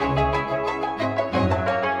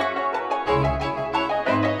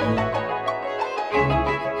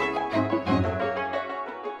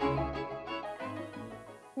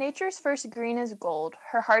summer's first green is gold,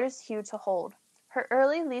 her heart is hue to hold. Her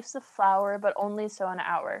early leaf's a flower, but only so an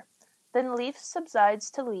hour. Then leaf subsides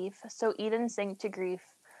to leaf, so Eden sink to grief.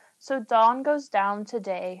 So dawn goes down to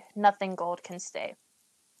day, nothing gold can stay.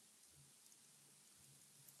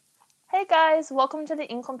 Hey guys, welcome to the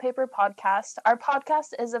Ink on Paper podcast. Our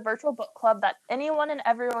podcast is a virtual book club that anyone and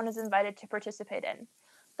everyone is invited to participate in.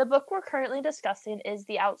 The book we're currently discussing is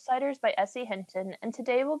The Outsiders by S.E. Hinton, and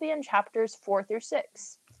today we'll be in chapters 4 through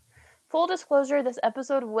 6. Full disclosure, this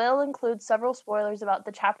episode will include several spoilers about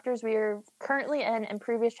the chapters we are currently in and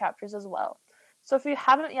previous chapters as well. So if you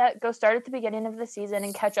haven't yet, go start at the beginning of the season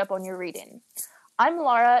and catch up on your reading. I'm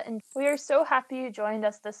Laura, and we are so happy you joined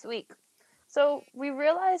us this week. So we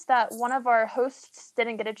realized that one of our hosts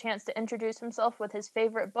didn't get a chance to introduce himself with his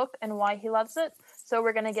favorite book and why he loves it, so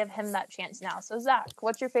we're going to give him that chance now. So Zach,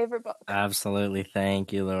 what's your favorite book? Absolutely.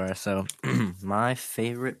 Thank you, Laura. So my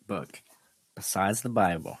favorite book, besides the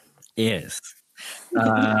Bible, is is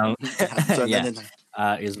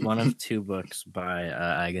one of two books by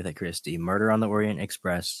Agatha Christie. Murder on the Orient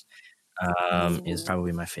Express is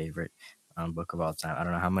probably my favorite book of all time. I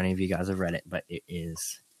don't know how many of you guys have read it, but it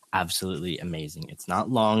is absolutely amazing. It's not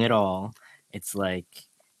long at all. It's like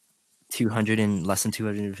less than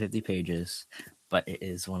 250 pages, but it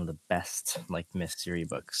is one of the best mystery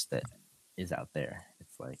books that is out there.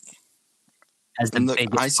 It's like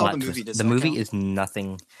I saw the movie. The movie is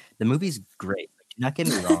nothing. The movie's great. Do not get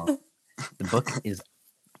me wrong. The book is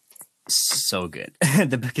so good.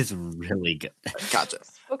 The book is really good. Gotcha.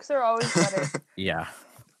 Books are always better. Yeah.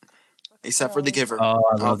 Except for The Giver. Oh,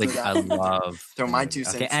 I love. Throw my 2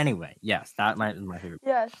 cents. Okay. Anyway, yes, that my favorite.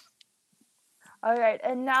 Yes. All right,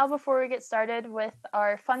 and now before we get started with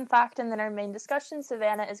our fun fact and then our main discussion,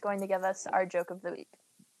 Savannah is going to give us our joke of the week.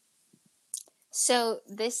 So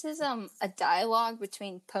this is a dialogue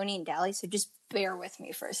between Pony and Dally, so just bear with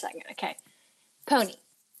me for a second, okay? Pony,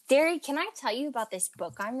 Derry, can I tell you about this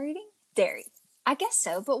book I'm reading? Derry, I guess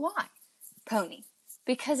so, but why? Pony,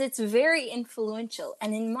 because it's very influential,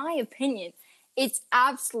 and in my opinion, it's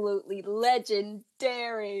absolutely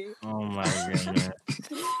legendary. Oh my goodness.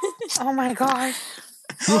 Oh my gosh.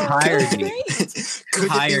 Who hired you? Could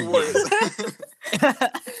it be worse?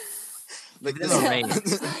 Look,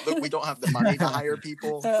 we don't have the money to hire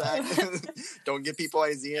people. Zach. Don't give people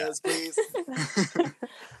ideas, please.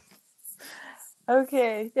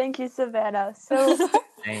 Okay, thank you, Savannah. So,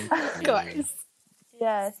 Thank you.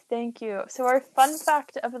 yes, thank you. So our fun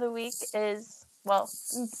fact of the week is, well,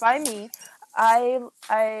 by me, our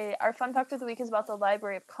fun fact of the week is about the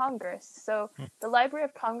Library of Congress. So the Library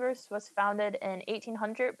of Congress was founded in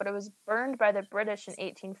 1800, but it was burned by the British in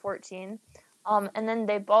 1814. And then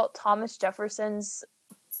they bought Thomas Jefferson's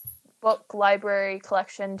book library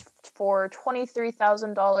collection for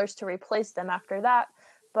 $23,000 to replace them after that.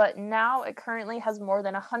 But now it currently has more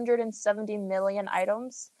than 170 million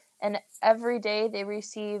items. And every day they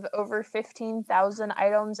receive over 15,000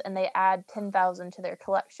 items and they add 10,000 to their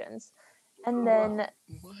collections. And then,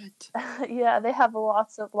 yeah, they have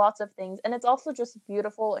lots of things. And it's also just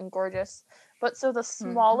beautiful and gorgeous. But so the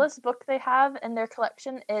smallest book they have in their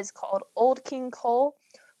collection is called Old King Cole,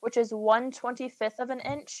 which is 1/25th of an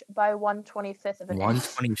inch by 1/25th of an inch.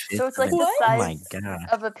 1/25th. So it's like the size God.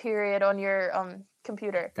 of a period on your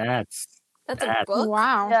computer. That's a book?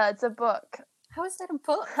 Wow. Yeah, it's a book. How is that a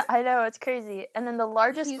book? I know, it's crazy. And then the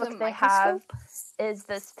largest book they have is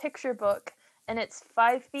this picture book. And it's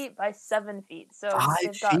 5 feet by 7 feet. So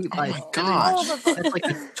 5 feet by... Oh my gosh. That's like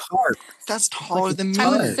a tarp. That's taller than me. I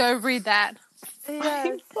would so read that.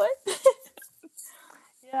 Yes.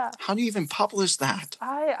 Yeah. How do you even publish that?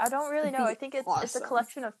 I don't really know. I think it's a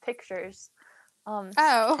collection of pictures. Oh.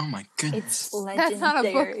 Oh my goodness. It's legendary. That's not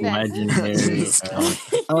a book then. Legendary.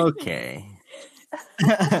 Okay.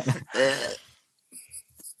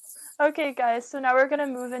 Okay, guys, so now we're going to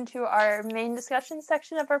move into our main discussion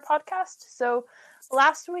section of our podcast. So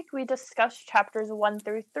last week we discussed chapters 1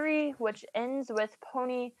 through 3, which ends with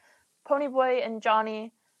Ponyboy and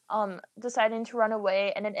Johnny deciding to run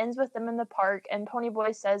away, and it ends with them in the park, and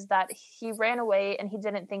Ponyboy says that he ran away and he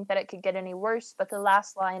didn't think that it could get any worse, but the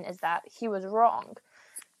last line is that he was wrong.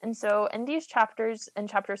 And so in these chapters, in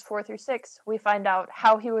chapters 4 through 6, we find out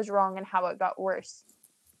how he was wrong and how it got worse.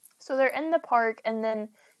 So they're in the park, and then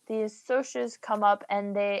these Socs come up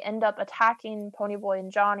and they end up attacking Ponyboy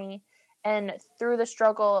and Johnny, and through the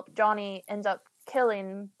struggle, Johnny ends up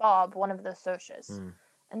killing Bob, one of the Socs.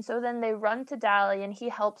 And so then they run to Dally, and he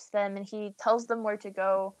helps them, and he tells them where to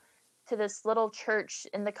go to this little church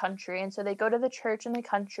in the country. And so they go to the church in the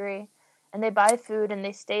country, and they buy food, and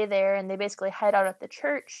they stay there, and they basically hide out at the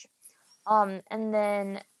church. And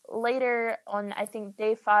then later on, I think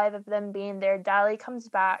day 5 of them being there, Dally comes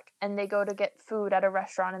back and they go to get food at a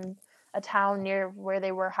restaurant in a town near where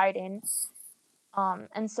they were hiding.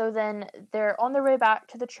 And so then they're on their way back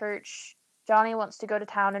to the church. Johnny wants to go to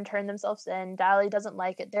town and turn themselves in. Dally doesn't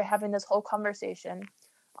like it. They're having this whole conversation.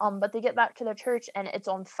 But they get back to the church and it's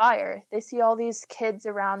on fire. They see all these kids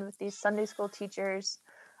around with these Sunday school teachers.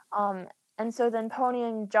 And so then Pony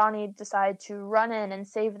and Johnny decide to run in and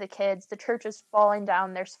save the kids. The church is falling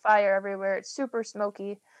down. There's fire everywhere. It's super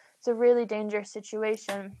smoky. It's a really dangerous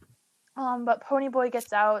situation. But Ponyboy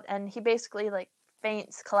gets out and he basically like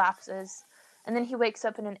faints, collapses. And then he wakes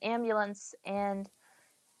up in an ambulance and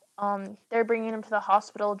they're bringing him to the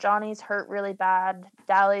hospital. Johnny's hurt really bad.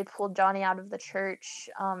 Dally pulled Johnny out of the church.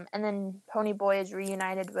 And then Ponyboy is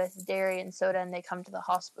reunited with Derry and Soda and they come to the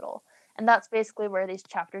hospital. And that's basically where these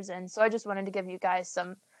chapters end. So I just wanted to give you guys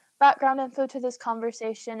some background info to this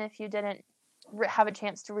conversation if you didn't have a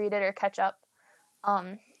chance to read it or catch up.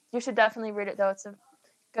 You should definitely read it, though. It's a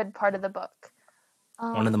good part of the book.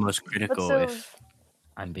 One of the most critical, if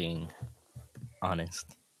I'm being honest.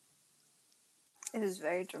 It is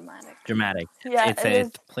very dramatic. Dramatic. Yeah,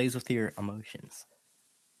 it plays with your emotions.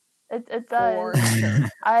 It does.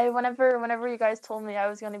 Sure. Whenever you guys told me I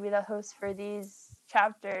was going to be the host for these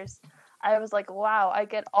chapters, I was like, wow, I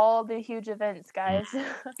get all the huge events, guys.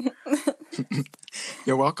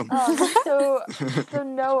 You're welcome. So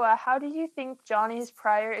Noah, how do you think Johnny's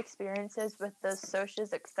prior experiences with the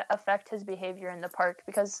Socs affect his behavior in the park?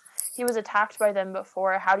 Because he was attacked by them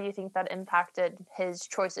before. How do you think that impacted his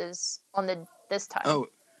choices on this time?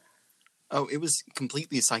 Oh, it was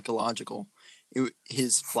completely psychological.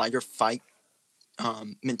 His flight or fight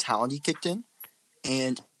mentality kicked in,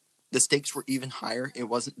 and the stakes were even higher. It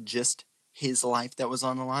wasn't just his life that was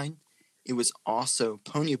on the line. It was also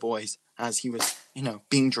Ponyboy's, as he was,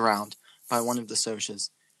 being drowned by one of the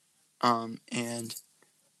Socs. And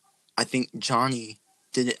I think Johnny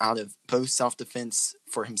did it out of both self-defense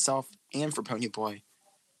for himself and for Ponyboy.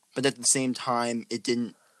 But at the same time, it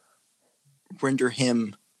didn't render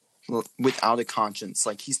him without a conscience.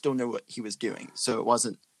 Like, he still knew what he was doing. So it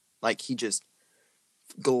wasn't like he just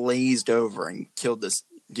glazed over and killed this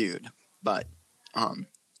dude. But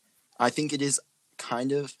I think it is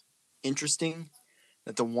kind of interesting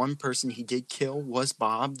that the one person he did kill was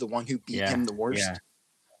Bob, the one who beat him the worst. Yeah.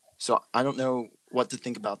 So I don't know what to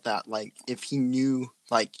think about that. Like, if he knew,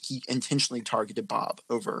 like, he intentionally targeted Bob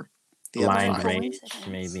over the blind other rage,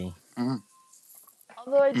 maybe. Mm.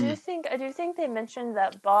 Although I do think they mentioned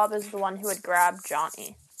that Bob is the one who had grabbed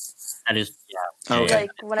Johnny. That is, yeah. Okay.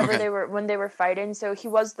 Like when they were fighting, so he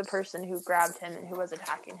was the person who grabbed him and who was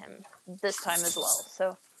attacking him this time as well.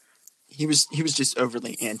 So he was just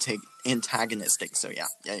overly antagonistic. So yeah.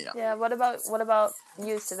 Yeah. What about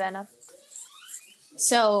you, Savannah?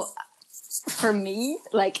 So, for me,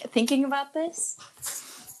 like, thinking about this,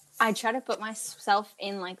 I try to put myself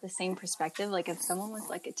in, like, the same perspective. Like, if someone was,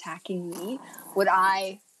 like, attacking me, would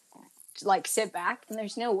I, like, sit back? And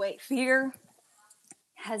there's no way. Fear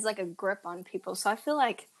has, like, a grip on people. So I feel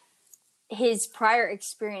like his prior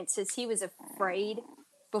experiences, he was afraid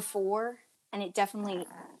before, and it definitely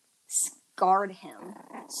scarred him.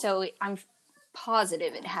 So I'm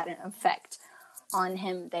positive it had an effect on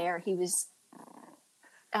him there. He was,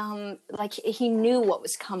 like, he knew what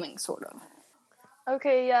was coming, sort of.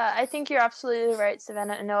 Okay, yeah, I think you're absolutely right,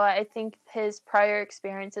 Savannah and Noah. I think his prior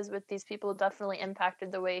experiences with these people definitely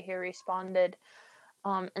impacted the way he responded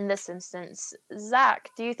in this instance. Zach,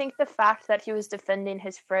 do you think the fact that he was defending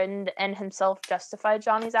his friend and himself justified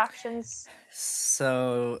Johnny's actions?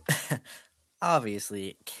 So,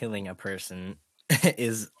 obviously, killing a person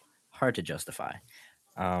is hard to justify.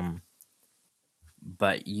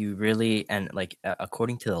 But you really, and like,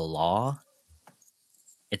 according to the law,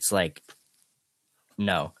 it's like,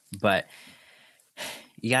 no. But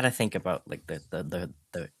you got to think about, like, the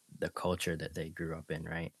culture that they grew up in,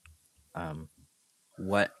 right?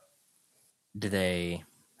 What do they,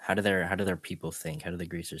 how do their people think? How do the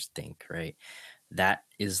greasers think, right? That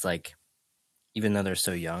is, like, even though they're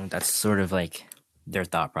so young, that's sort of like their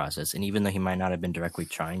thought process. And even though he might not have been directly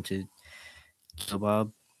trying to kill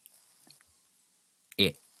Bob,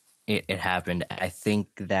 it happened. I think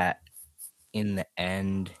that in the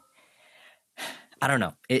end, I don't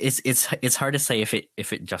know. It's hard to say if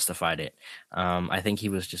it justified it. I think he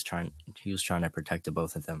was trying to protect the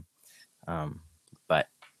both of them. But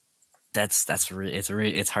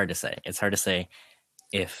it's hard to say. It's hard to say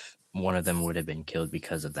if one of them would have been killed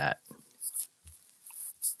because of that.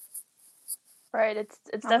 Right, it's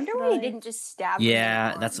I wonder definitely. why he didn't just stab him.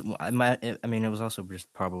 Yeah, that's. I mean, it was also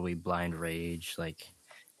just probably blind rage. Like,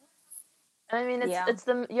 I mean, it's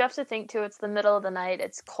you have to think too. It's the middle of the night.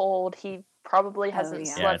 It's cold. He probably hasn't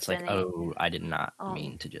slept. Yeah, it's like, any. I did not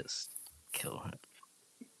mean to just kill him.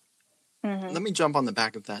 Let me jump on the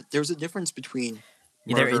back of that. There's a difference between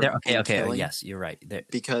okay, killing, yes, you're right.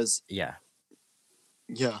 Because yeah.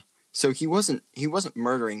 So he wasn't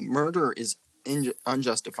murdering. Murder is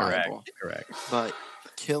unjustifiable. Correct. But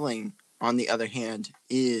killing, on the other hand,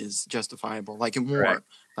 is justifiable. Like in war,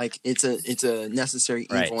 like it's a necessary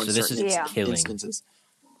evil in certain instances.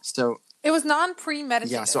 So it was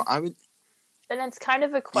non-premeditated. Yeah. So I would. And it's kind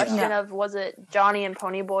of a question of, was it Johnny and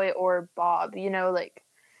Ponyboy or Bob? You know, like,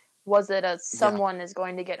 was it someone is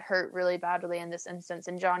going to get hurt really badly in this instance,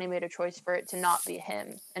 and Johnny made a choice for it to not be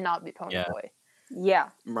him and not be Ponyboy? Yeah.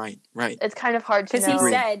 Right. It's kind of hard to know. Because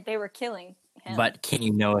he said they were killing him. But can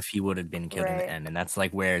you know if he would have been killed in the end? And that's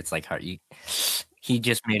like where it's like hard. He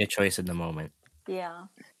just made a choice in the moment. Yeah.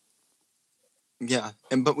 Yeah,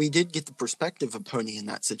 but we did get the perspective of Pony in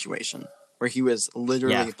that situation, where he was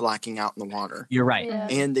literally blacking out in the water. You're right. Yeah.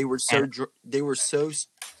 And they were so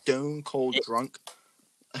stone cold drunk.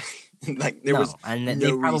 Like there was and no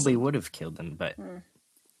they probably reason. would have killed him, but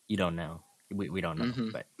you don't know. We don't know,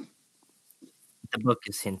 but the book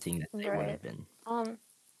is hinting that they would have been.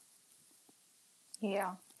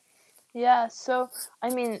 Yeah, so, I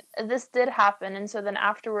mean, this did happen, and so then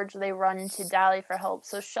afterwards they run to Dally for help.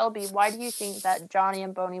 So, Shelby, why do you think that Johnny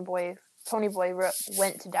and Ponyboy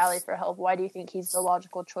went to Dally for help? Why do you think he's the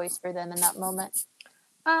logical choice for them in that moment?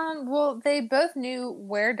 Well, they both knew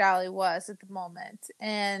where Dally was at the moment,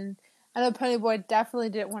 and I know Ponyboy definitely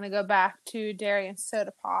didn't want to go back to Dairy and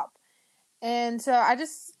Soda Pop. And so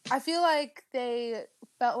I feel like they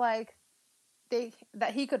felt like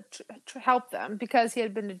that he could help them because he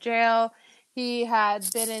had been to jail. He had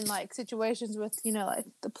been in like situations with, like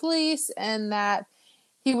the police, and that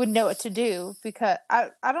he would know what to do, because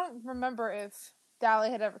I don't remember if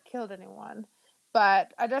Dally had ever killed anyone,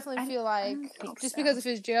 but I definitely feel like just because of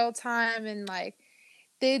his jail time, and like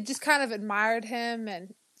they just kind of admired him,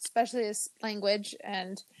 and especially his language,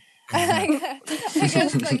 and I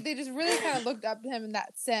guess like they just really kind of looked up to him in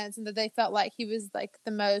that sense, and that they felt like he was like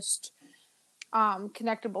the most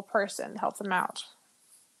connectable person to help them out.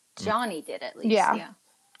 Johnny did, at least.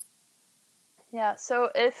 Yeah, so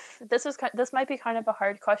if this might be kind of a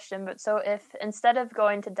hard question, but so if instead of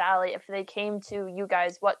going to Dally, if they came to you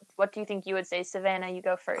guys, what do you think you would say? Savannah, you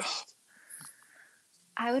go first.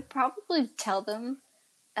 I would probably tell them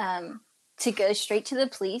to go straight to the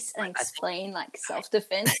police and explain like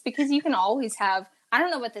self-defense, because you can always have, I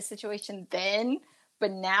don't know about the situation then,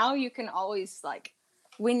 but now you can always like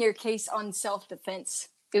win your case on self-defense.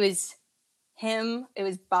 It was him, it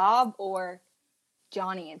was Bob, or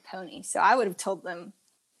Johnny and Pony. So I would have told them,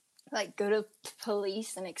 like, go to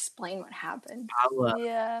police and explain what happened.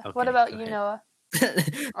 Okay, what about you, Noah?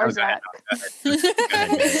 Or Zach?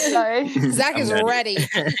 Sorry. Zach is ready.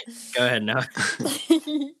 Go ahead, Noah.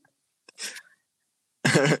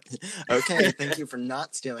 Okay, thank you for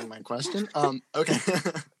not stealing my question. Okay.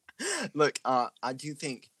 Look, I do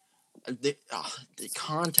think the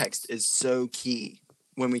context is so key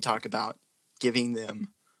when we talk about giving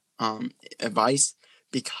them advice,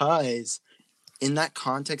 because in that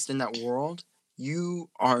context, in that world, you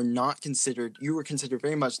were considered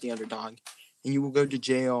very much the underdog, and you will go to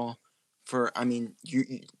jail for,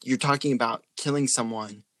 you're talking about killing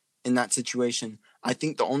someone in that situation. I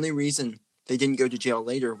think the only reason they didn't go to jail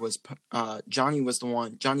later was Johnny and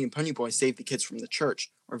Ponyboy saved the kids from the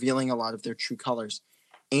church, revealing a lot of their true colors,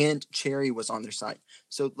 and Cherry was on their side.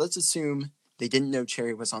 So let's assume they didn't know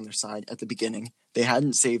Cherry was on their side at the beginning. They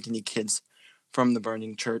hadn't saved any kids from the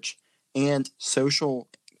burning church, and social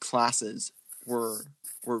classes were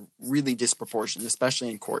really disproportionate, especially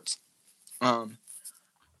in courts.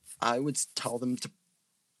 I would tell them to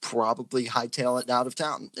probably hightail it out of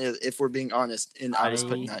town, if we're being honest. And I was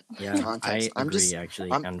putting that in context. I agree,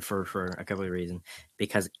 actually, and for a couple of reasons.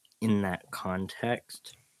 Because in that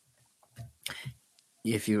context,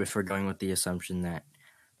 if we're going with the assumption that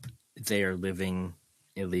they are living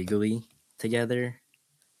illegally together,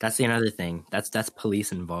 that's another thing. That's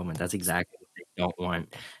police involvement. That's exactly what they don't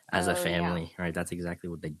want as a family, right? That's exactly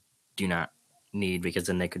what they do not need, because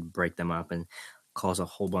then they could break them up and cause a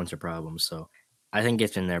whole bunch of problems. So I think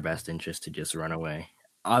it's in their best interest to just run away.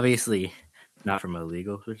 Obviously, not from a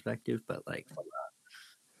legal perspective, but like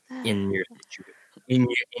in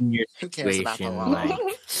your situation, like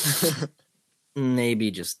maybe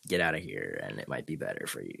just get out of here, and it might be better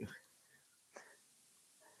for you.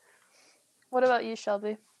 What about you,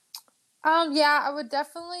 Shelby? Yeah, I would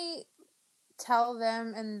definitely tell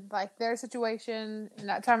them in like their situation in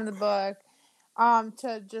that time of the book,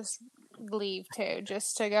 to just leave too,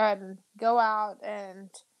 just to go ahead and go out and,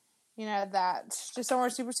 that just somewhere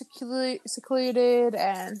super secluded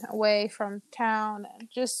and away from town, and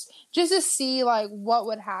just to see like what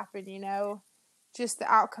would happen, just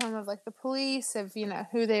the outcome of like the police, of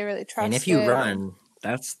who they really trusted. And if you run,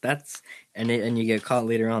 that's and you get caught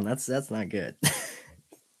later on, that's not good.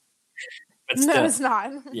 No, it's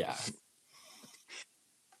not. Yeah.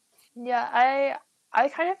 Yeah, I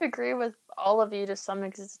kind of agree with all of you to some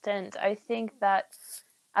extent. I think that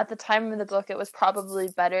at the time of the book, it was probably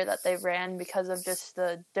better that they ran because of just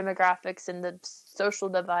the demographics and the social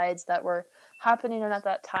divides that were happening at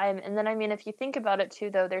that time. And then, I mean, if you think about it too,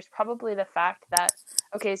 though, there's probably the fact that,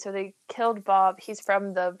 okay, so they killed Bob. He's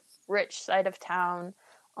from the rich side of town.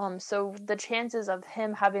 So the chances of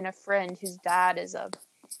him having a friend whose dad is a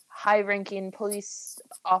high-ranking police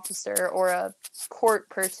officer or a court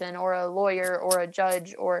person or a lawyer or a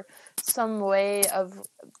judge or some way of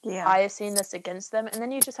biasing this against them. And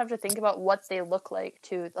then you just have to think about what they look like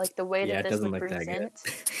too, like the way that this would present.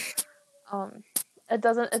 It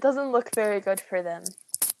doesn't look very good for them.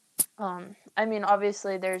 I mean,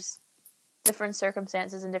 obviously there's different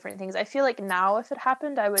circumstances and different things. I feel like now if it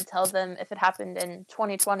happened, I would tell them. If it happened in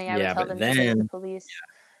 2020, I would tell them to take the police.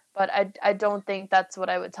 But I don't think that's what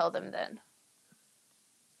I would tell them then.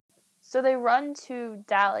 So they run to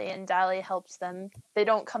Dally, and Dally helps them. They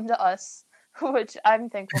don't come to us, which I'm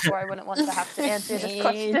thankful for. I wouldn't want to have to answer this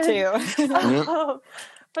question. Me too.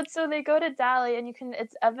 But so they go to Dally, and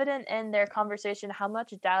it's evident in their conversation how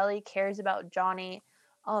much Dally cares about Johnny.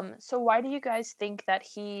 So why do you guys think that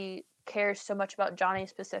he cares so much about Johnny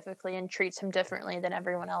specifically and treats him differently than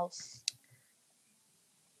everyone else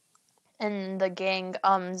in the gang?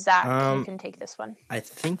 Zach, you can take this one. I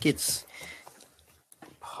think it's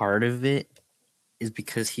part of it is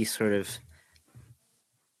because he sort of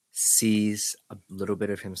sees a little bit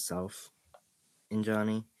of himself in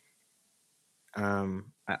Johnny.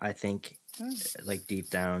 I think like deep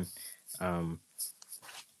down, and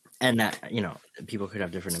that, people could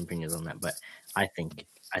have different opinions on that, but I think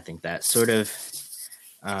that sort of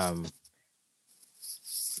kind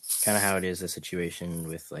of how it is, the situation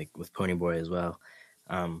with Ponyboy as well,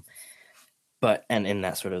 but and in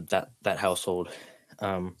that sort of that household,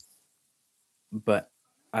 but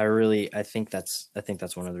I think that's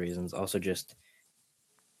one of the reasons. Also, just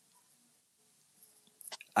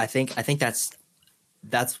I think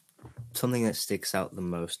that's something that sticks out the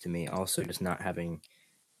most to me. Also, just not having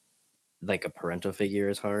like a parental figure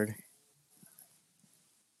is hard.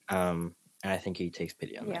 And I think he takes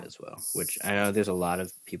pity on that as well, which I know there's a lot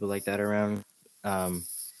of people like that around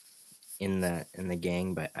in the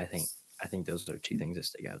gang, but I think those are two things that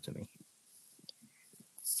stick out to me.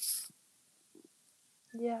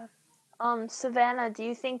 Yeah. Savannah, do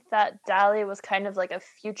you think that Dally was kind of like a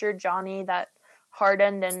future Johnny that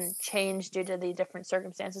hardened and changed due to the different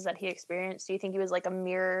circumstances that he experienced? Do you think he was like a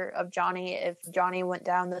mirror of Johnny if Johnny went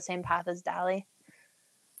down the same path as Dally?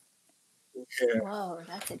 Yeah. Whoa,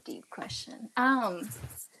 that's a deep question. I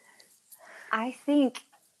think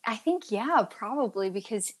yeah, probably,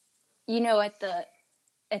 because at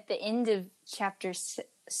the end of chapter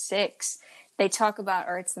 6, they talk about,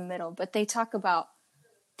 or it's the middle, but they talk about,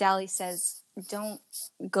 Dally says, don't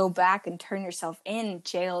go back and turn yourself in.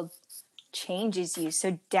 Jail changes you.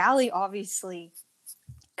 So Dally obviously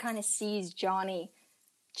kind of sees Johnny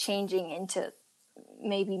changing into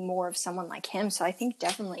maybe more of someone like him. So I think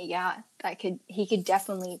definitely, yeah, he could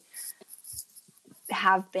definitely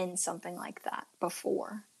have been something like that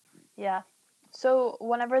before. Yeah. So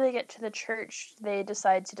whenever they get to the church, they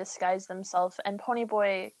decide to disguise themselves, and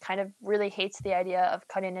Ponyboy kind of really hates the idea of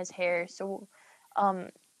cutting his hair. So,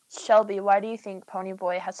 Shelby, why do you think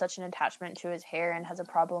Ponyboy has such an attachment to his hair and has a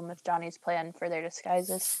problem with Johnny's plan for their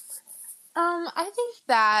disguises? I think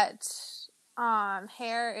that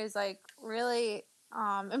hair is like really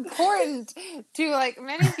important to like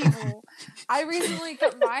many people. I recently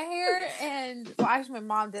cut my hair, and actually my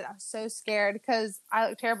mom did. I was so scared because I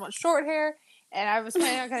look terrible in short hair, and I was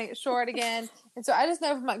planning on cutting it short again. And so I just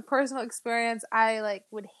know from like personal experience, I like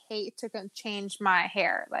would hate to change my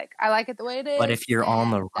hair. Like I like it the way it is. But if you're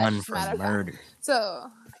on the run for murder, so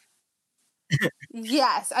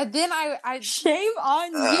yes, I shame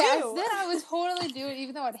on you. Yes, then I would totally do it,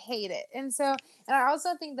 even though I'd hate it. And I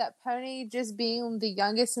also think that Pony, just being the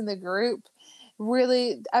youngest in the group,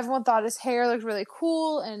 really, everyone thought his hair looked really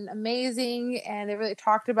cool and amazing, and they really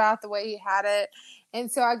talked about the way he had it. And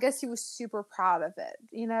so I guess he was super proud of it,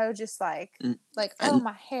 just like, oh,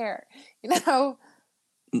 my hair,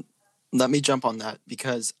 Let me jump on that,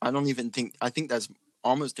 because I think that's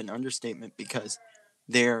almost an understatement, because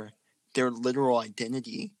their literal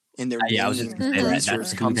identity and their Yeah, I was name just gonna say that. greasers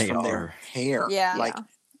That's who comes they from their are. hair. Yeah. Like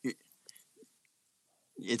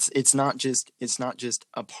it's not just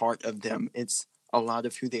a part of them. It's a lot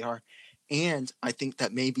of who they are. And I think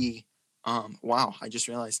that maybe wow, I just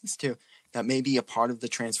realized this too. That may be a part of the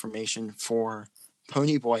transformation for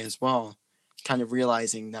Ponyboy as well, kind of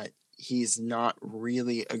realizing that he's not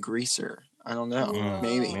really a greaser. I don't know. Yeah.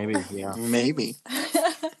 Maybe. Maybe, yeah. Maybe.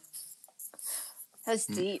 That's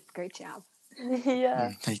deep. Great job.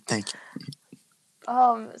 Yeah. Thank you.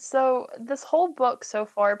 So this whole book so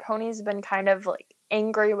far, Pony's been kind of like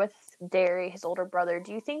angry with Derry, his older brother.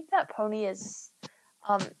 Do you think that Pony is,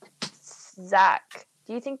 Zach?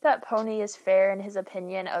 Do you think that Pony is fair in his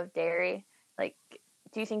opinion of Derry? Like,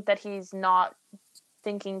 do you think that he's not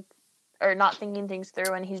thinking things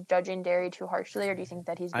through and he's judging Derry too harshly, or do you think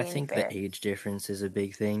that he's being I think fair? the age difference is a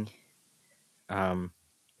big thing.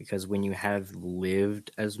 Because when you have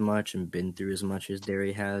lived as much and been through as much as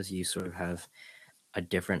Derry has, you sort of have a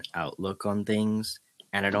different outlook on things.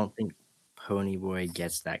 And I don't think Ponyboy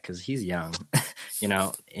gets that because he's young,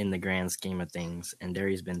 in the grand scheme of things. And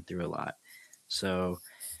Derry's been through a lot. So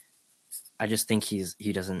I just think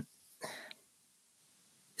he doesn't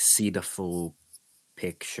see the full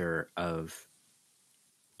picture of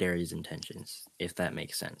Derry's intentions, if that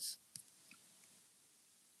makes sense.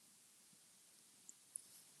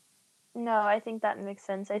 No, I think that makes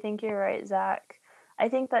sense. I think you're right, Zach. I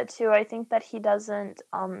think that too. I think that he doesn't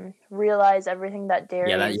realize everything that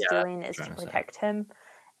Derry is doing is to protect him,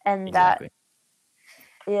 and Exactly.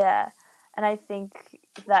 and I think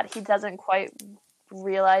that he doesn't quite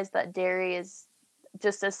realize that Derry is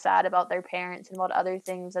just as sad about their parents and about other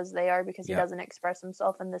things as they are because he doesn't express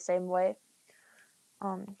himself in the same way.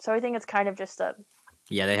 So I think it's kind of just they're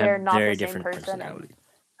have not very the same different person, and personalities.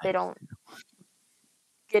 they don't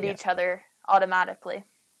get each other automatically.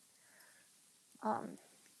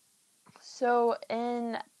 So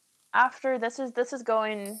after this is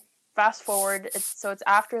going fast forward. It's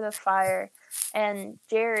after the fire, and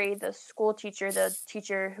Jerry, the school teacher, the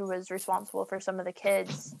teacher who was responsible for some of the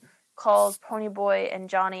kids, calls Ponyboy and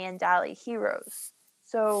Johnny and Dally heroes.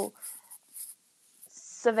 So,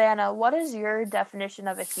 Savannah, what is your definition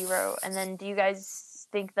of a hero? And then do you guys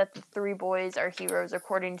think that the three boys are heroes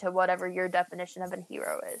according to whatever your definition of a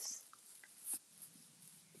hero is?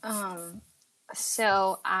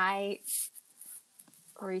 So I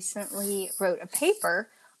recently wrote a paper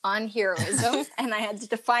on heroism and I had to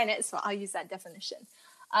define it, so I'll use that definition.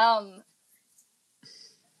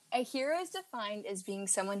 A hero is defined as being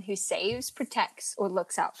someone who saves, protects, or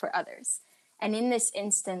looks out for others. And in this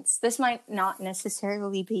instance, this might not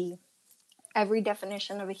necessarily be every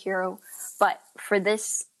definition of a hero, but for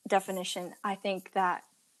this definition, I think that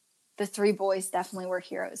the three boys definitely were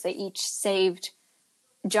heroes. They each saved,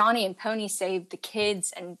 Johnny and Pony saved the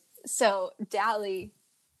kids, and so Dally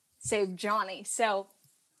saved Johnny. So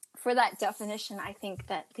for that definition, I think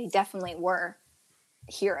that they definitely were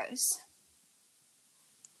heroes.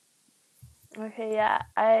 Okay, yeah,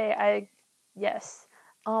 I yes.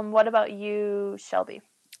 What about you, Shelby?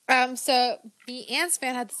 So me and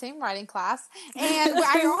Span had the same writing class, and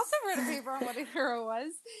I also wrote a paper on what a hero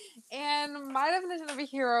was. And my definition of a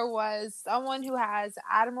hero was someone who has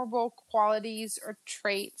admirable qualities or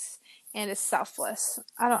traits and is selfless.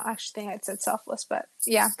 I don't actually think I said selfless, but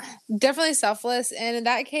yeah, definitely selfless. And in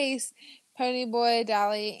that case, Ponyboy,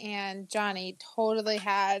 Dally, and Johnny totally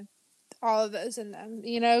had all of those in them,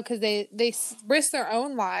 because they risked their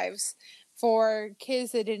own lives for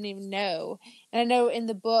kids they didn't even know. And I know in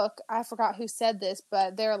the book, I forgot who said this,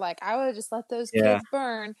 but they're like, I would have just let those kids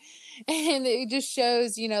burn. And it just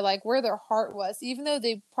shows, like where their heart was. Even though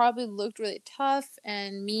they probably looked really tough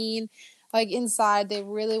and mean, like inside they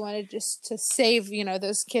really wanted just to save,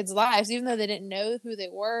 those kids' lives, even though they didn't know who they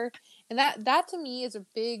were. And that to me is a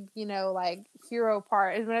big, like hero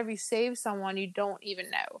part, is whenever you save someone you don't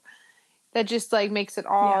even know. That just like makes it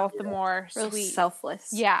all the more real sweet.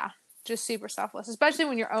 Selfless. Yeah. Just super selfless, especially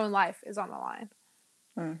when your own life is on the line.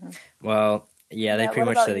 Mm-hmm. Well, yeah, they pretty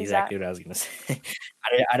much said exactly Zach? what I was going to say.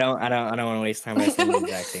 I don't want to waste time by saying the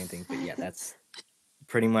exact same thing, but yeah, that's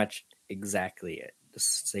pretty much exactly it.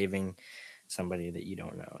 Just saving somebody that you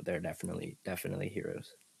don't know. They're definitely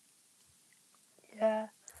heroes. Yeah.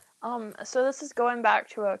 So this is going back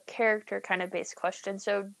to a character kind of based question.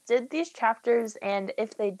 So did these chapters, and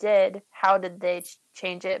if they did, how did they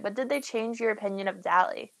change it? But did they change your opinion of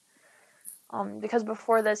Dally? Because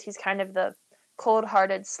before this, he's kind of the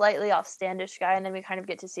cold-hearted, slightly offstandish guy, and then we kind of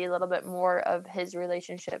get to see a little bit more of his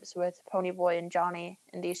relationships with Ponyboy and Johnny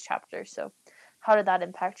in these chapters. So how did that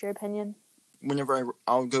impact your opinion? Whenever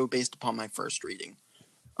I'll go based upon my first reading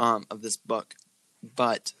of this book,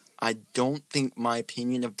 but I don't think my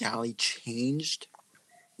opinion of Dally changed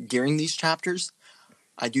during these chapters.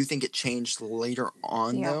 I do think it changed later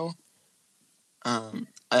on, though.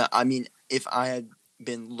 I mean, if I had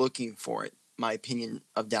been looking for it, my opinion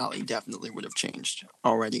of Dally definitely would have changed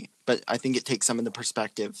already. But I think it takes some of the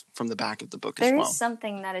perspective from the back of the book as well. There is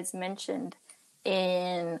something that is mentioned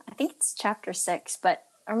in, I think it's chapter 6,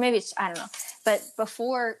 or maybe it's, I don't know. But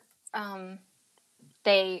before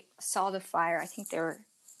they saw the fire, I think they were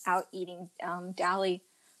out eating. Dally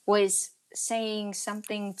was saying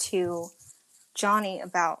something to Johnny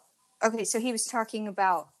about, okay, so he was talking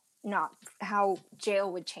about not how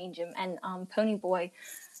jail would change him. And Ponyboy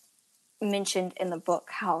mentioned in the book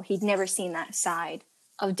how he'd never seen that side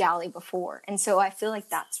of Dally before. And so I feel like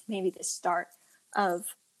that's maybe the start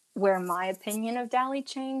of where my opinion of Dally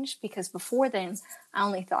changed, because before then I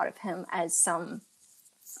only thought of him as some,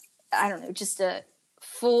 I don't know, just a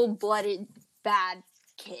full-blooded bad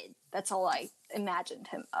kid. That's all I imagined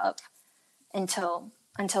him of until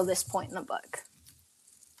this point in the book.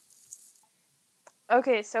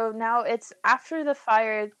 Okay, so now it's after the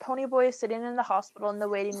fire. Ponyboy is sitting in the hospital in the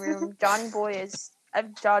waiting room. Johnny Boy,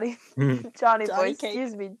 Johnny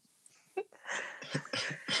excuse me.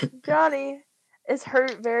 Johnny is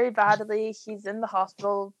hurt very badly. He's in the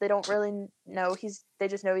hospital. They don't really know. They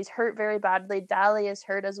just know he's hurt very badly. Dally is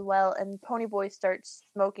hurt as well, and Ponyboy starts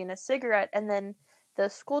smoking a cigarette, and then the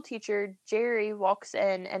school teacher, Jerry, walks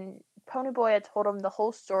in, and Ponyboy had told him the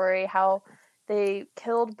whole story, how they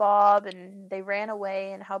killed Bob and they ran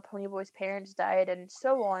away, and how Ponyboy's parents died, and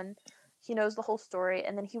so on. He knows the whole story,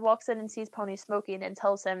 and then he walks in and sees Pony smoking and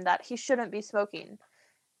tells him that he shouldn't be smoking.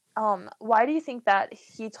 Why do you think that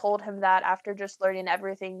he told him that after just learning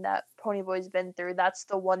everything that Ponyboy's been through? That's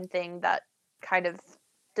the one thing that kind of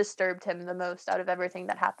disturbed him the most out of everything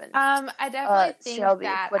that happened. I definitely think Shelby,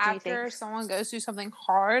 that after someone goes through something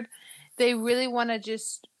hard, they really want to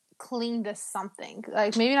just cling to something.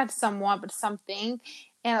 Like, maybe not to someone, but something.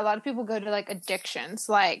 And a lot of people go to, like, addictions,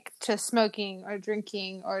 like to smoking or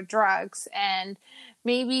drinking or drugs. And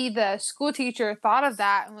maybe the school teacher thought of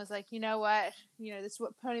that and was like, you know what? You know, this is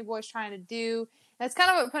what Ponyboy's trying to do. And that's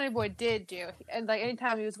kind of what Ponyboy did do. And, like,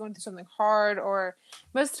 anytime he was going through something hard, or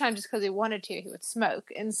most of the time just because he wanted to, he would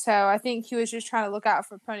smoke. And so I think he was just trying to look out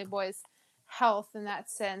for Ponyboy's health in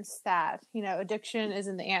that sense, that, you know, addiction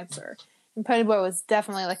isn't the answer. And Ponyboy was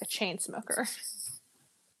definitely like a chain smoker.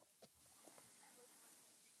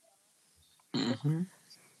 Mm-hmm.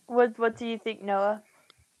 What do you think, Noah?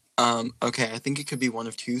 Okay, I think it could be one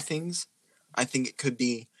of two things. I think it could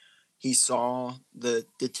be he saw the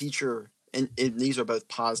teacher, and these are both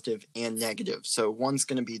positive and negative. So one's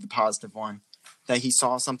going to be the positive one, that he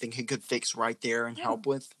saw something he could fix right there and help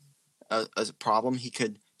with, a problem he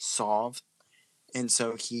could solve. And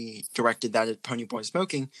so he directed that at Ponyboy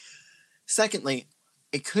smoking. Secondly,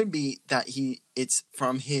 it could be that it's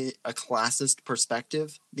from a classist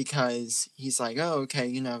perspective, because he's like, oh, okay,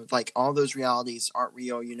 you know, like, all those realities aren't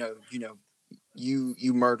real, you know,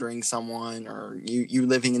 you murdering someone, or you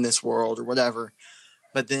living in this world or whatever.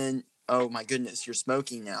 But then, oh my goodness, you're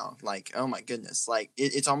smoking now. Like, oh my goodness. Like,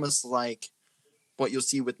 it's almost like what you'll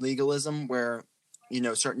see with legalism, where, you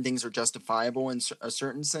know, certain things are justifiable in a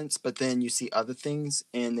certain sense, but then you see other things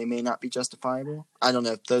and they may not be justifiable. I don't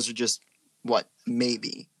know. Those are just what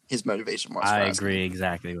maybe his motivation was. I agree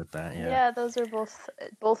exactly with that. Yeah, those are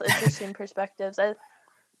both interesting perspectives. I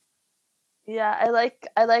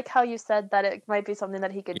like how you said that it might be something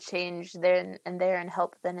that he could change there and there and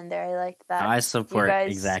help then and there. I like that. I support you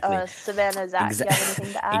guys, exactly. Savannah, Zach, do you have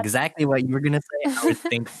anything to add? Exactly what you were gonna say. I would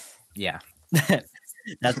think, yeah,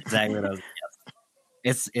 that's exactly what I was.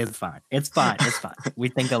 Yes. It's fine. It's fine. We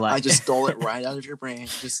think alike. I just stole it right out of your brain.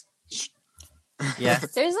 Just yeah.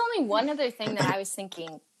 There's only one other thing that I was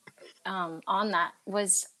thinking on that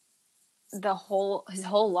was his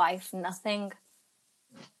whole life. Nothing.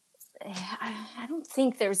 I don't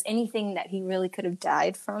think there was anything that he really could have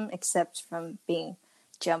died from, except from being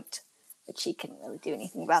jumped, which he couldn't really do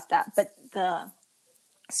anything about that. But the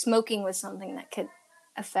smoking was something that could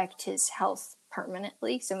affect his health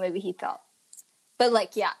permanently. So maybe he thought, but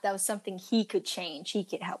like, yeah, that was something he could change. He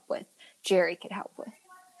could help with. Jerry could help with.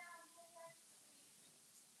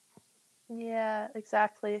 Yeah,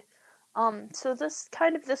 exactly. So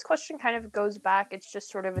this question kind of goes back. It's just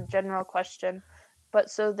sort of a general question, but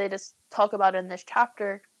so they just talk about in these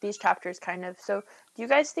chapters kind of. So do you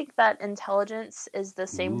guys think that intelligence is the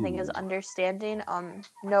same thing as understanding?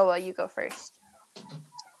 Noah, you go first.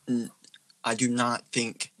 I do not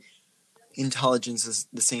think intelligence is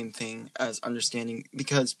the same thing as understanding,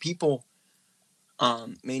 because people,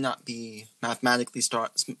 may not be mathematically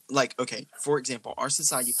like, okay, for example, our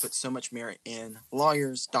society puts so much merit in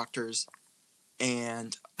lawyers, doctors,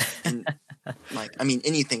 and like, I mean,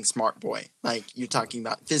 anything smart boy. Like, you're talking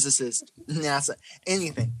about physicists, NASA,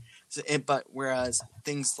 anything. So, but whereas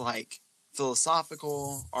things like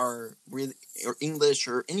philosophical or English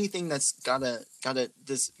or anything that's got a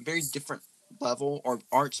this very different level, or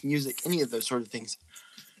arts, music, any of those sort of things,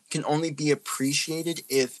 can only be appreciated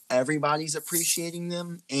if everybody's appreciating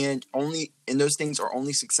them, and those things are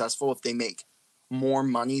only successful if they make more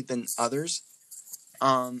money than others.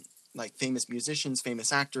 Like famous musicians,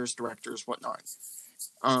 famous actors, directors, whatnot.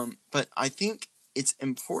 But I think it's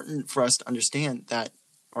important for us to understand that,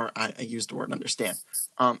 or I use the word understand.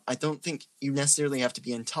 I don't think you necessarily have to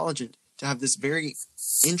be intelligent to have this very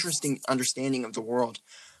interesting understanding of the world.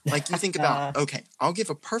 Like, you think about, okay, I'll give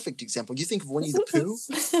a perfect example. You think of Winnie the Pooh.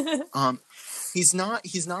 He's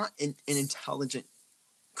not an intelligent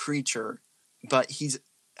creature, but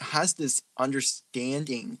has this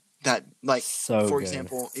understanding that, like, So for good.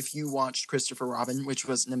 example, if you watched Christopher Robin, which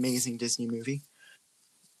was an amazing Disney movie,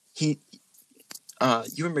 Ewan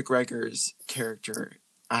McGregor's character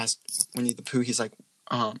asked Winnie the Pooh, he's like,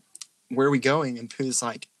 where are we going? And Pooh's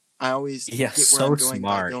like, I always get where so I'm going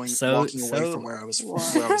smart. by walking away from where I was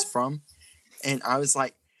from. And I was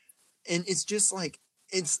like, and it's just like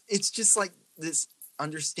this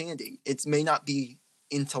understanding. It may not be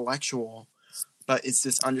intellectual, but it's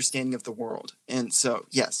this understanding of the world. And so,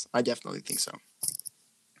 yes, I definitely think so.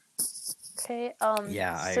 Okay.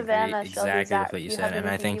 Yeah, I Savannah, agree Shelby, exactly Zach, with what you do said, have and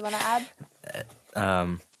I anything think you want to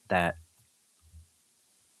add? that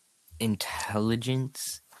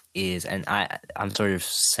intelligence is, and I'm sort of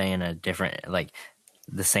saying a different, like,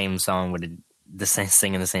 the same song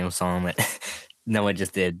singing the same song that Noah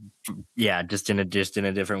just did. Yeah, just in a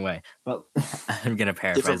different way. But I'm gonna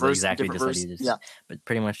paraphrase exactly just what he just said. But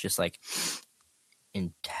pretty much just like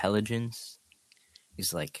intelligence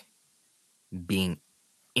is like being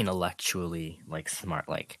intellectually like smart.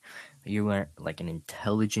 Like, you are like an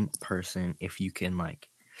intelligent person if you can like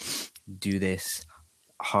do this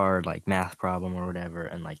hard like math problem or whatever,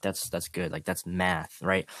 and like that's good, like that's math,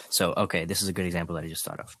 right? So okay, this is a good example that I just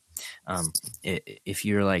thought of. If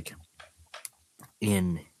you're like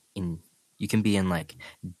in you can be in like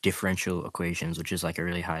differential equations, which is like a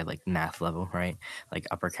really high like math level, right? Like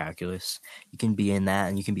upper calculus. You can be in that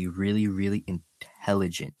and you can be really, really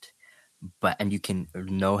intelligent, and you can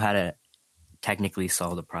know how to technically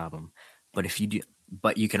solve the problem.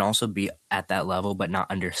 But you can also be at that level but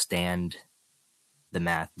not understand the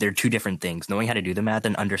math. They're two different things. Knowing how to do the math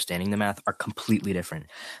and understanding the math are completely different.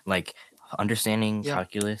 Like, understanding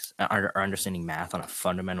calculus or understanding math on a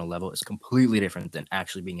fundamental level is completely different than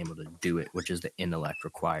actually being able to do it, which is the intellect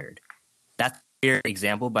required. That's your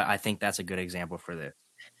example, but I think that's a good example for this.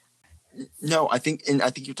 No, I think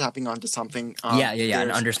you're tapping onto something.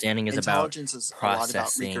 And understanding is about is processing a lot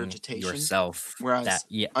about regurgitation yourself. Whereas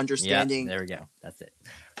understanding, there we go. That's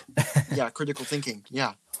it. Critical thinking.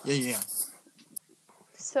 Yeah.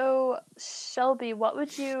 So, Shelby,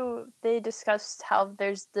 they discussed how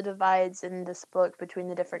there's the divides in this book between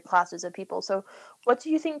the different classes of people. So what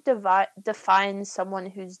do you think defines someone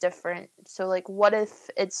who's different? So, like, what if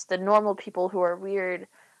it's the normal people who are weird?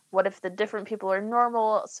 What if the different people are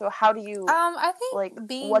normal? So how do you, I think like,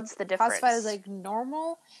 being what's the difference? classified as, like,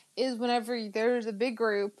 normal is whenever there's a big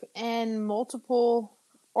group and multiple,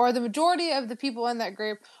 or the majority of the people in that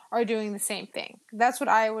group are doing the same thing. That's what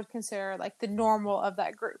I would consider, like, the normal of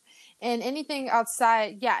that group. And anything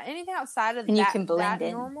outside of that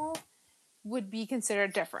normal would be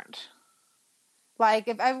considered different. Like,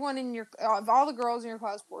 if if all the girls in your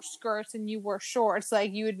class wore skirts and you wore shorts,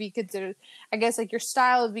 like, you would be considered, I guess, like, your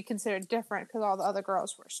style would be considered different because all the other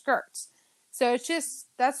girls wore skirts. So it's just,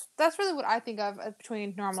 that's really what I think of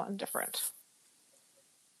between normal and different.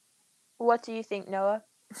 What do you think, Noah?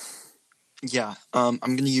 Yeah, I'm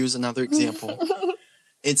going to use another example.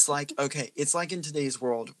 It's like in today's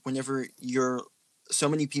world, whenever so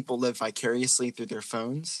many people live vicariously through their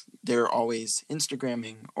phones, they're always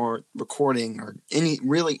Instagramming or recording or any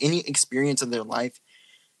experience of their life.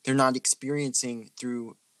 They're not experiencing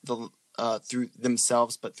through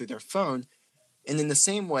themselves, but through their phone. And in the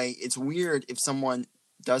same way, it's weird if someone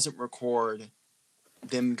doesn't record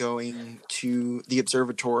them going to the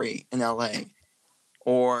observatory in LA.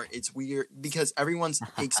 Or it's weird because everyone's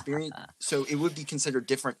experience, so it would be considered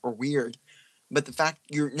different or weird. But the fact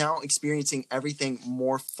you're now experiencing everything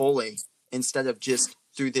more fully instead of just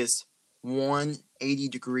through this 180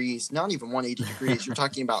 degrees, not even 180 degrees, you're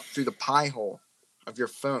talking about through the pie hole of your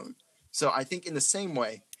phone. So I think in the same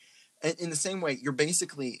way, you're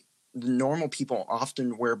basically the normal people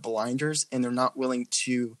often wear blinders and they're not willing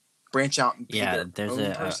to branch out and be their there's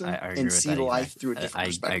own person I agree and with see that life through a different I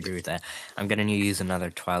perspective. agree with that. I'm gonna use another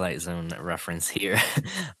Twilight Zone reference here.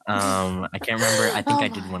 I can't remember. I think I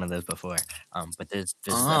did one of those before. But there's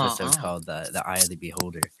this episode called the Eye of the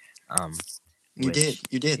Beholder. You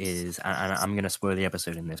did. Is I'm gonna spoil the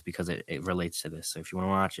episode in this because it relates to this. So if you want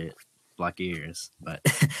to watch it, block your ears. But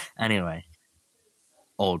anyway,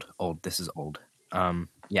 old. This is old.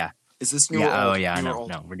 Yeah. Is this new? Yeah. Or old? Oh yeah. New or No, old?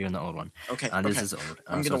 no. We're doing the old one. Okay. This is old.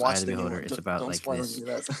 I'm so gonna it's watch Eye of the the new Beholder. one. It's about Don't like spoil this,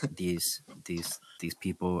 any of that. these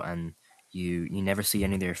people, and you never see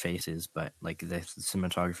any of their faces, but like the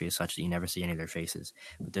cinematography is such that you never see any of their faces.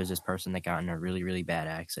 But there's this person that got in a really, really bad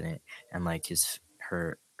accident, and like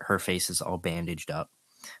her face is all bandaged up,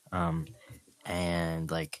 and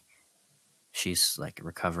like she's like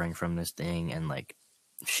recovering from this thing, and like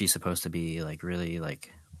she's supposed to be like really like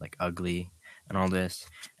ugly and all this,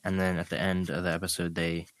 and then at the end of the episode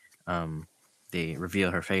they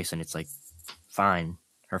reveal her face, and it's like fine,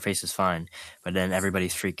 her face is fine, but then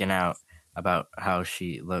everybody's freaking out about how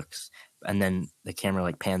she looks, and then the camera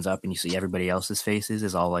like pans up and you see everybody else's faces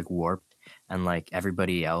is all like warped, and like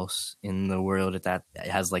everybody else in the world at that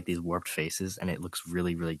has like these warped faces, and it looks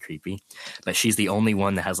really, really creepy, but she's the only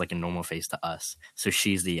one that has like a normal face to us, so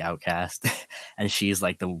she's the outcast and she's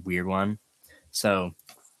like the weird one. So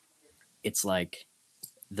it's like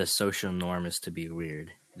the social norm is to be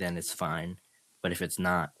weird, then it's fine, but if it's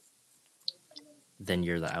not, then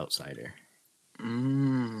you're the outsider.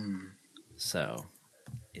 So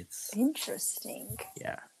it's interesting.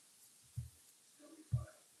 Yeah.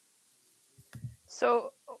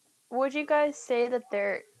 So, would you guys say that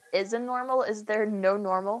there is a normal? Is there no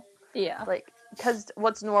normal? Yeah. Like, because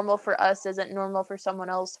what's normal for us isn't normal for someone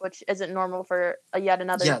else, which isn't normal for yet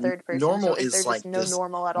another third person. Normal so is there like just no this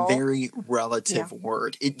normal at all? very relative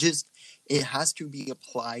word. It has to be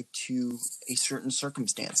applied to a certain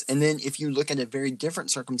circumstance, and then if you look at a very different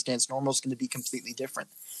circumstance, normal is going to be completely different.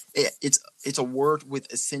 It's a word with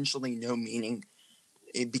essentially no meaning,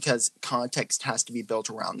 because context has to be built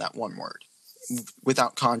around that one word.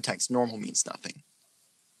 Without context, normal means nothing.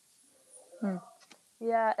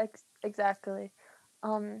 Yeah, exactly.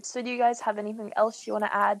 So do you guys have anything else you want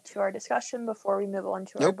to add to our discussion before we move on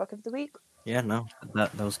to our book of the week? Yeah, no,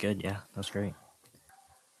 that was good. Yeah, that was great.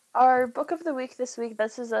 Our book of the week this week,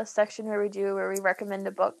 this is a section where we recommend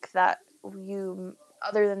a book that you,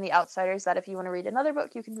 other than The Outsiders, that if you want to read another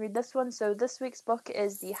book, you can read this one. So this week's book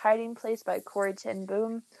is The Hiding Place by Corrie ten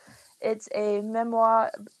Boom. It's a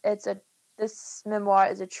memoir. This memoir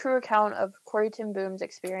is a true account of Corrie ten Boom's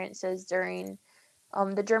experiences during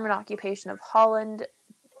the German occupation of Holland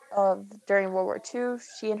during World War II.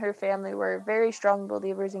 She and her family were very strong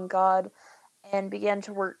believers in God and began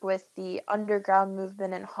to work with the underground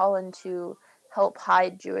movement in Holland to help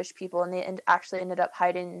hide Jewish people, and they actually ended up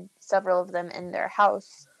hiding several of them in their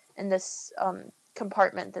house in this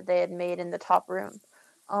compartment that they had made in the top room.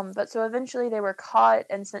 But so eventually they were caught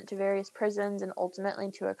and sent to various prisons and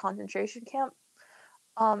ultimately to a concentration camp.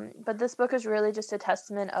 But this book is really just a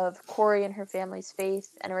testament of Corrie and her family's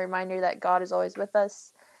faith, and a reminder that God is always with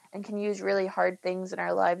us and can use really hard things in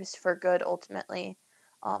our lives for good ultimately.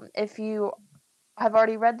 If you have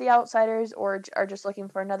already read The Outsiders or are just looking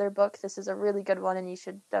for another book, this is a really good one and you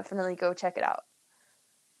should definitely go check it out.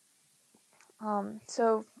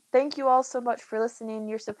 So thank you all so much for listening.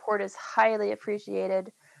 Your support is highly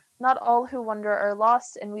appreciated. Not all who wander are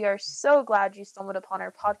lost, and we are so glad you stumbled upon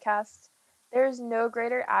our podcast. There is no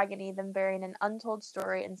greater agony than bearing an untold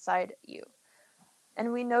story inside you.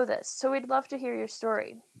 And we know this, so we'd love to hear your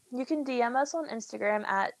story. You can DM us on Instagram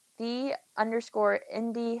at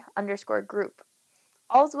 _indie_group.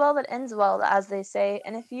 All's well that ends well, as they say,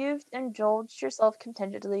 and if you've indulged yourself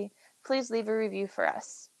contentedly, please leave a review for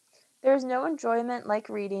us. There is no enjoyment like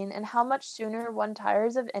reading, and how much sooner one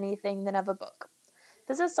tires of anything than of a book.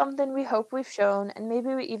 This is something we hope we've shown, and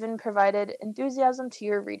maybe we even provided enthusiasm to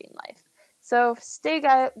your reading life. So stay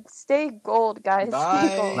gold, guys. Bye.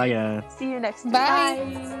 Stay gold. Bye. See you next week.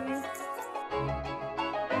 Bye.